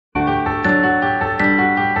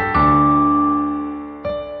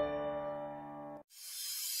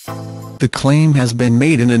The claim has been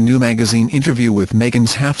made in a new magazine interview with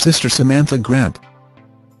Meghan's half-sister Samantha Grant.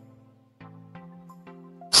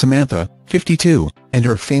 Samantha, 52, and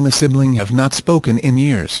her famous sibling have not spoken in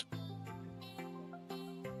years.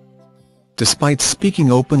 Despite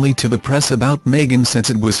speaking openly to the press about Meghan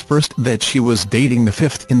since it was first that she was dating the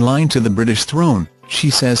fifth in line to the British throne,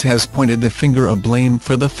 she says has pointed the finger of blame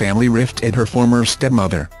for the family rift at her former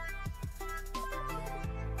stepmother.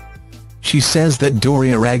 She says that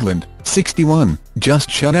Doria Ragland, 61, just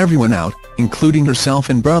shut everyone out, including herself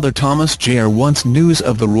and brother Thomas Jr. once news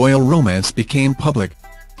of the royal romance became public.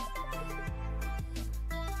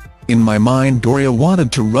 In my mind, Doria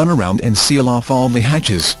wanted to run around and seal off all the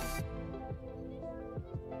hatches.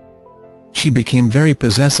 She became very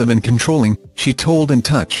possessive and controlling, she told In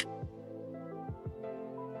Touch.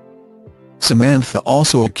 Samantha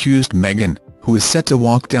also accused Meghan, who is set to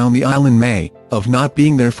walk down the aisle in May, of not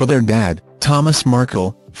being there for their dad, Thomas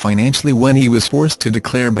Markle, financially when he was forced to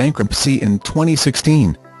declare bankruptcy in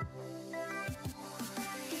 2016.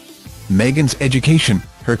 Meghan's education,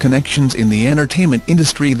 her connections in the entertainment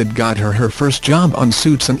industry that got her her first job on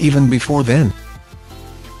Suits, and even before then.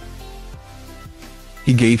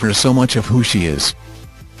 He gave her so much of who she is.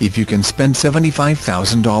 If you can spend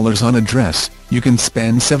 $75,000 on a dress, you can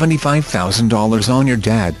spend $75,000 on your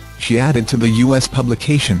dad, she added to the US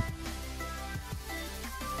publication.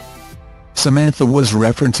 Samantha was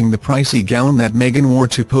referencing the pricey gown that Meghan wore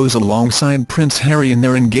to pose alongside Prince Harry in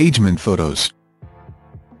their engagement photos.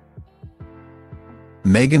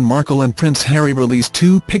 Meghan Markle and Prince Harry released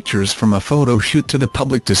 2 pictures from a photo shoot to the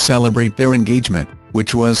public to celebrate their engagement,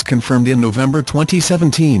 which was confirmed in November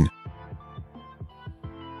 2017.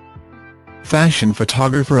 Fashion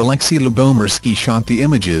photographer Alexei Lubomirsky shot the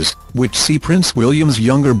images, which see Prince William's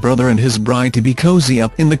younger brother and his bride-to-be cozy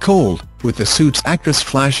up in the cold, with the Suits actress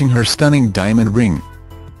flashing her stunning diamond ring.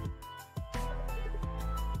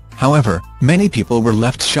 However, many people were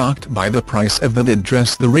left shocked by the price of the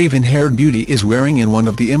dress the raven-haired beauty is wearing in one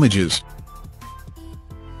of the images.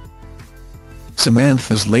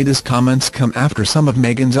 Samantha's latest comments come after some of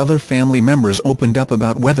Meghan's other family members opened up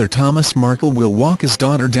about whether Thomas Markle will walk his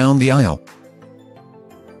daughter down the aisle.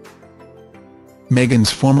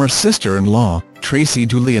 Meghan's former sister-in-law, Tracy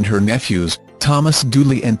Dooley, and her nephews, Thomas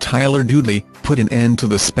Dooley and Tyler Dooley, put an end to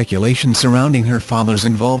the speculation surrounding her father's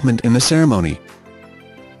involvement in the ceremony.